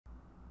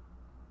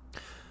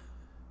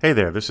Hey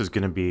there, this is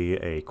going to be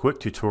a quick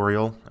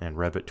tutorial in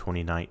Revit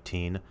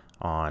 2019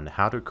 on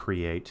how to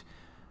create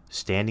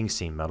standing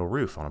seam metal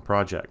roof on a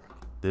project.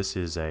 This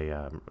is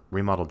a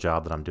remodel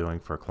job that I'm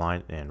doing for a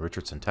client in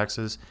Richardson,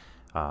 Texas.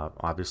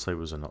 Obviously it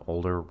was an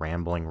older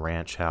rambling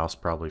ranch house,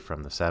 probably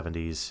from the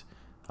 70s,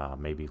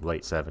 maybe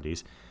late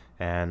 70s,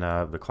 and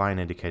the client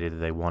indicated that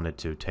they wanted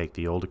to take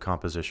the old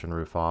composition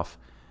roof off,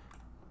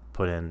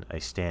 put in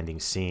a standing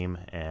seam,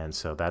 and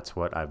so that's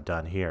what I've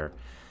done here.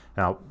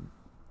 Now,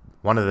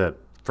 one of the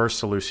first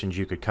solutions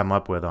you could come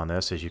up with on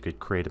this is you could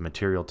create a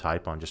material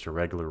type on just a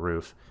regular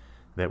roof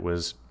that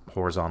was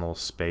horizontal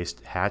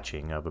spaced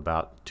hatching of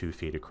about 2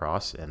 feet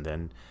across, and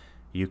then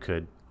you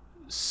could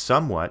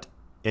somewhat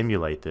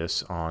emulate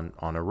this on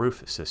a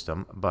roof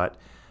system, but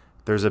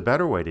there's a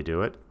better way to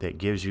do it that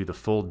gives you the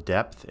full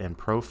depth and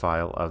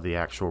profile of the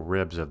actual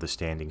ribs of the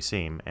standing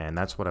seam, and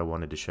that's what I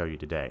wanted to show you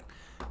today.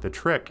 The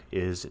trick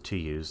is to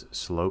use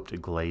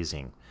sloped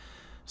glazing.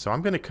 So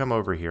I'm going to come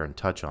over here and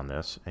touch on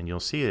this, and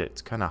you'll see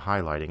it's kind of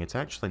highlighting. It's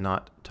actually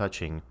not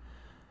touching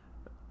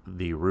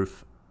the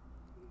roof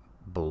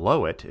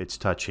below it, it's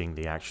touching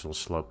the actual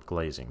sloped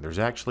glazing. There's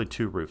actually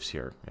two roofs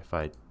here. If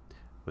I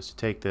was to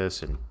take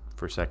this and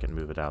for a second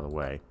move it out of the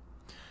way,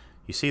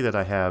 you see that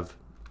I have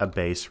a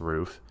base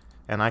roof,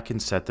 and I can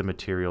set the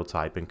material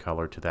type and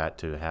color to that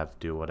to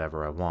do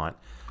whatever I want.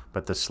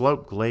 But the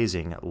sloped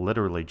glazing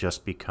literally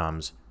just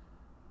becomes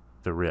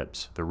the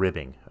ribs, the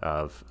ribbing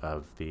of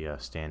the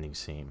standing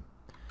seam.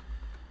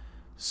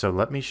 So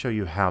let me show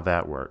you how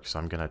that works.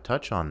 I'm going to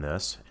touch on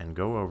this and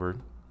go over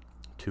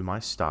to my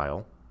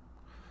style,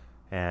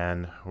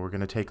 and we're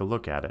going to take a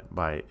look at it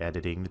by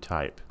editing the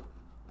type.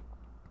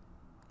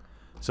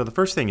 So the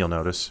first thing you'll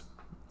notice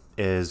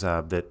is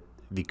that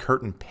the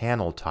curtain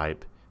panel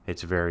type,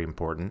 it's very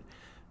important.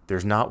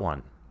 There's not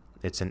one.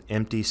 It's an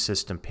empty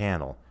system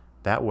panel.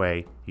 That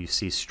way you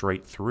see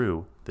straight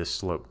through this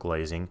sloped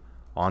glazing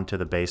onto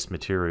the base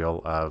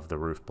material of the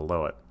roof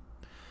below it.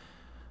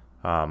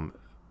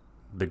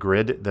 The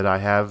grid that I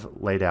have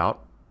laid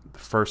out, the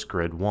first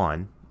grid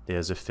 1,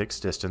 is a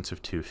fixed distance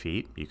of 2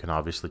 feet. You can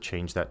obviously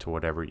change that to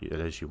whatever it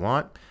is you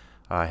want.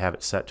 I have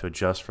it set to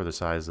adjust for the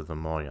size of the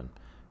mullion.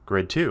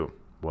 Grid 2,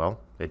 well,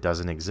 it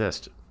doesn't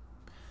exist,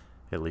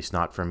 at least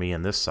not for me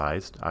in this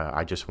size.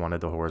 I just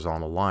wanted the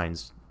horizontal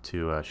lines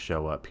to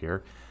show up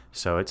here,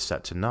 so it's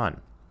set to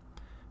none.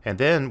 And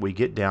then we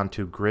get down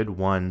to grid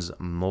 1's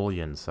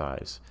mullion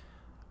size.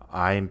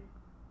 I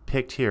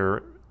picked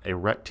here a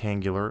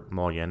rectangular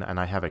mullion, and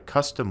I have a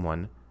custom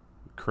one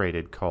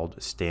created called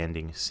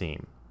standing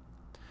seam.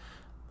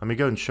 Let me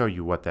go and show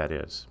you what that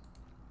is.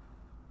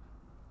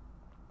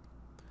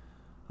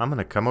 I'm going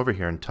to come over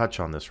here and touch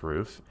on this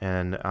roof,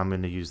 and I'm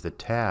going to use the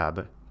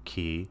tab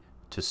key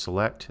to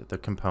select the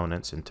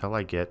components until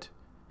I get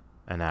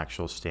an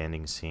actual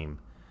standing seam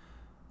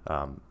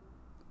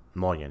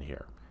mullion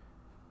here.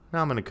 Now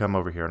I'm going to come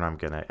over here and I'm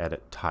going to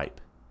edit type.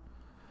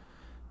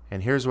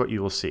 And here's what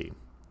you will see.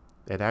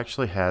 It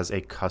actually has a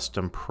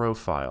custom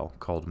profile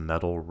called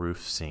metal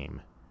roof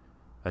seam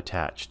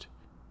attached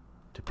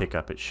to pick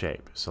up its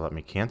shape. So let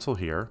me cancel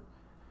here,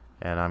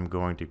 and I'm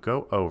going to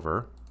go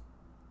over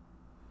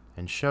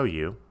and show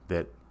you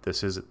that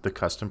this is the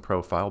custom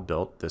profile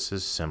built. This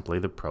is simply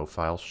the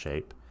profile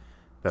shape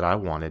that I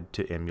wanted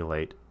to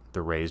emulate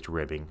the raised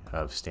ribbing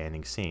of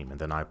standing seam, and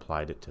then I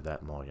applied it to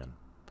that mullion.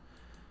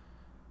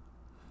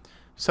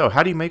 So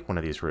how do you make one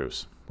of these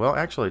roofs? Well,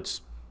 actually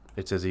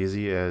it's as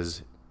easy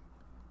as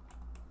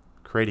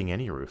creating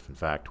any roof. In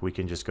fact, we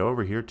can just go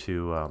over here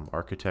to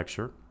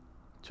architecture,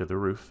 to the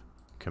roof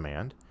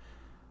command,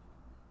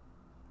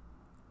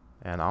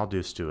 and I'll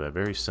just do a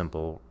very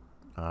simple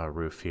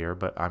roof here,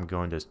 but I'm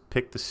going to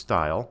pick the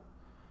style,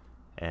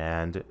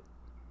 and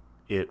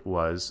it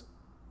was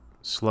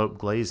slope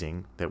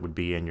glazing that would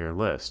be in your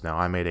list. Now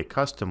I made a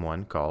custom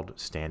one called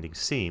standing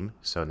seam,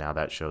 so now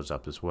that shows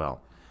up as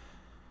well.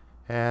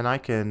 And I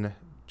can,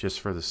 just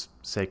for the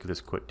sake of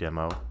this quick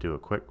demo, do a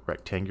quick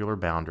rectangular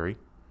boundary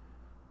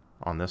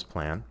on this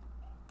plan,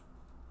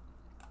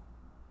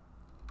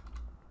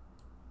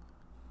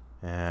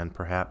 and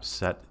perhaps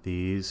set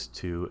these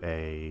to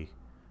a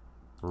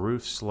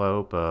roof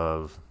slope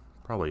of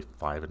probably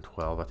 5 and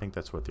 12. I think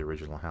that's what the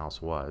original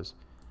house was.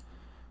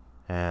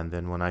 And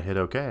then when I hit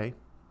OK,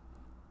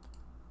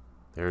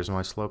 there's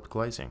my sloped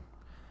glazing.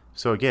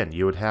 So again,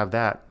 you would have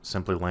that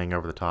simply laying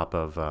over the top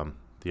of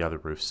the other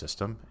roof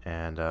system,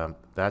 and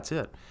that's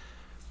it.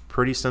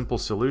 Pretty simple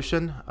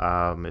solution.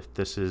 If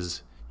this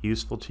is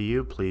useful to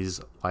you, please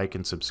like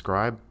and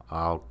subscribe.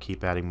 I'll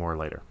keep adding more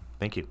later.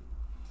 Thank you.